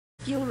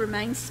If you'll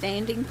remain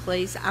standing,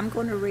 please. I'm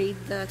going to read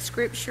the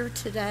scripture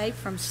today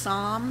from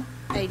Psalm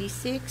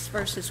 86,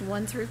 verses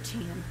 1 through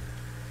 10.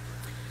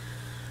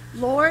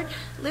 Lord,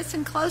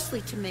 listen closely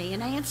to me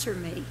and answer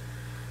me,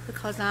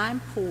 because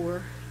I'm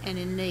poor and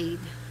in need.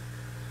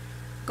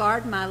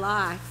 Guard my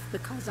life,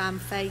 because I'm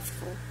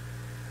faithful.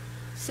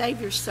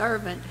 Save your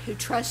servant who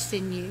trusts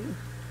in you.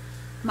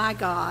 My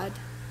God,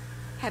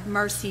 have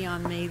mercy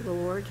on me,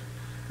 Lord,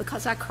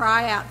 because I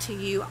cry out to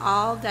you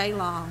all day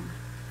long.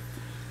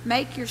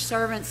 Make your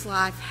servant's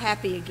life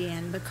happy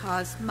again,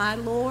 because, my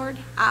Lord,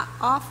 I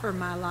offer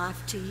my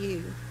life to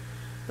you.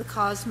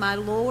 Because, my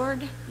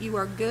Lord, you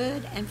are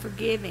good and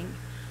forgiving,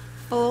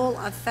 full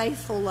of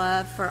faithful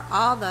love for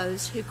all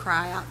those who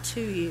cry out to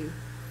you.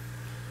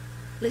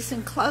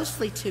 Listen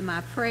closely to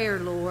my prayer,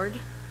 Lord.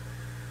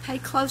 Pay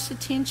close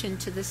attention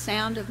to the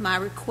sound of my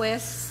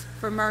requests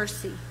for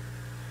mercy.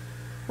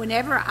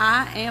 Whenever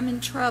I am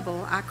in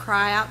trouble, I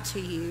cry out to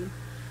you,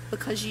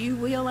 because you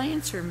will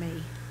answer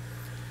me.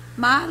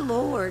 My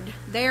Lord,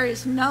 there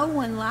is no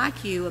one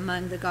like you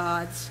among the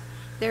gods.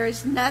 There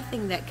is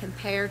nothing that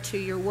compare to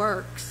your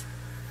works.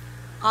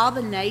 All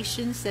the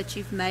nations that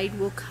you've made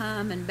will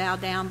come and bow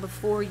down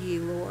before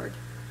you, Lord.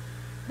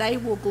 They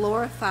will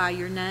glorify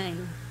your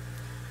name,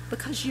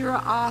 because you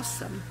are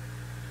awesome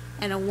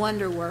and a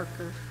wonder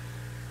worker.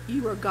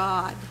 You are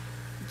God,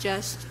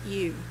 just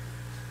you.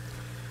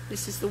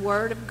 This is the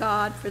word of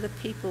God for the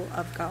people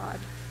of God.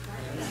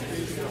 Thanks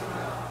be to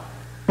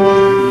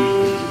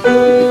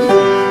God.